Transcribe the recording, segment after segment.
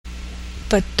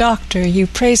But, doctor, you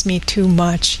praise me too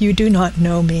much. You do not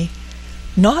know me.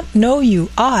 Not know you,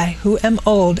 I, who am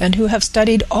old, and who have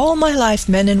studied all my life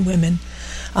men and women.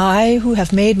 I, who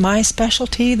have made my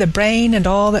specialty the brain and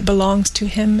all that belongs to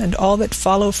him, and all that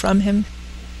follow from him.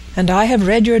 And I have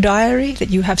read your diary that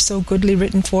you have so goodly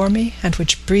written for me, and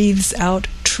which breathes out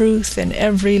truth in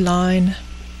every line.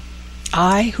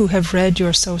 I, who have read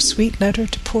your so sweet letter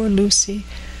to poor Lucy,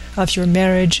 of your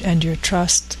marriage and your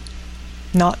trust,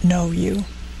 not know you.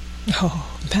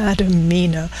 Oh, Madam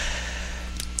Mina,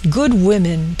 good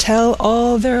women tell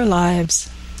all their lives,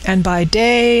 and by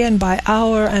day and by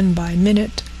hour and by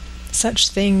minute, such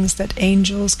things that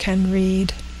angels can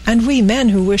read. And we men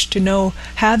who wish to know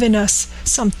have in us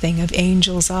something of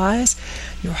angels' eyes.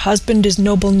 Your husband is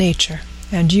noble nature,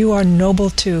 and you are noble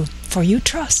too, for you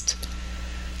trust.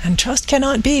 And trust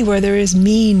cannot be where there is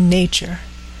mean nature.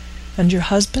 And your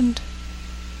husband?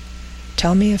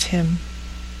 Tell me of him.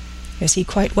 Is he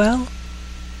quite well?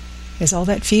 Is all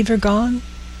that fever gone?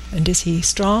 And is he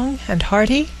strong and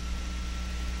hearty?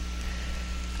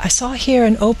 I saw here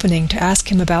an opening to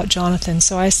ask him about Jonathan,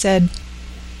 so I said,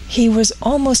 he was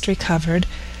almost recovered,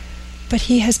 but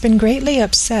he has been greatly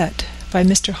upset by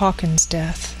Mr. Hawkins's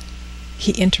death.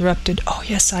 He interrupted, "Oh,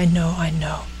 yes, I know.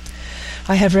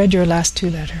 I have read your last 2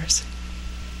 letters."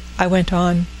 I went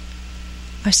on,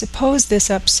 "I suppose this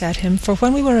upset him, for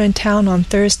when we were in town on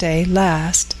Thursday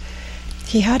last,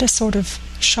 he had a sort of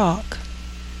shock."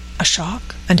 "A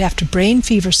shock? And after brain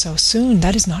fever so soon?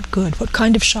 That is not good. What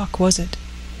kind of shock was it?"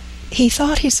 "He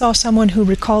thought he saw someone who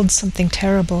recalled something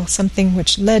terrible, something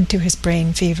which led to his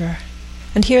brain fever.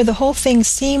 And here the whole thing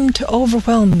seemed to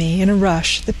overwhelm me in a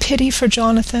rush. The pity for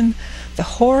Jonathan,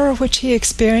 the horror which he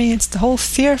experienced, the whole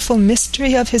fearful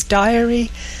mystery of his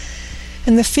diary,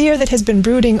 and the fear that has been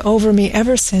brooding over me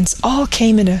ever since, all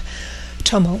came in a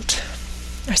tumult.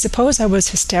 I suppose I was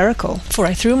hysterical, for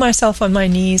I threw myself on my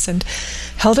knees and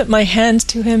held up my hands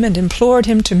to him and implored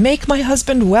him to make my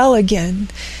husband well again.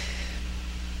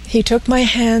 He took my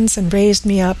hands and raised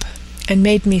me up and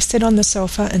made me sit on the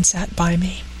sofa and sat by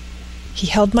me. He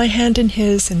held my hand in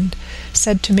his and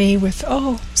said to me with,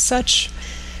 such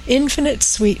infinite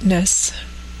sweetness,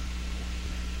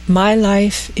 'My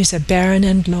life is a barren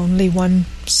and lonely one,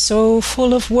 so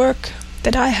full of work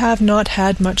that I have not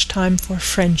had much time for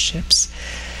friendships.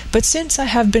 But since I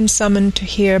have been summoned to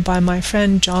here by my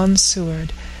friend John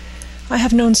Seward, I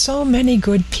have known so many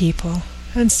good people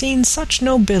and seen such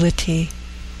nobility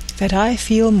that I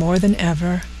feel more than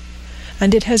ever,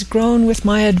 and it has grown with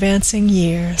my advancing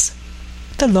years,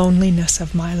 the loneliness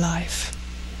of my life.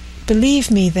 Believe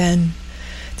me, then,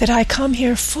 that I come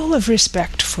here full of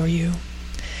respect for you,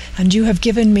 and you have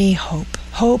given me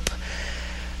hope,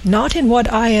 not in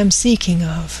what I am seeking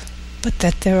of, but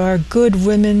that there are good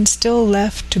women still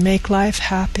left to make life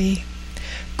happy,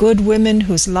 good women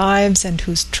whose lives and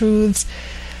whose truths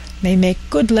may make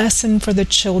good lesson for the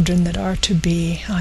children that are to be.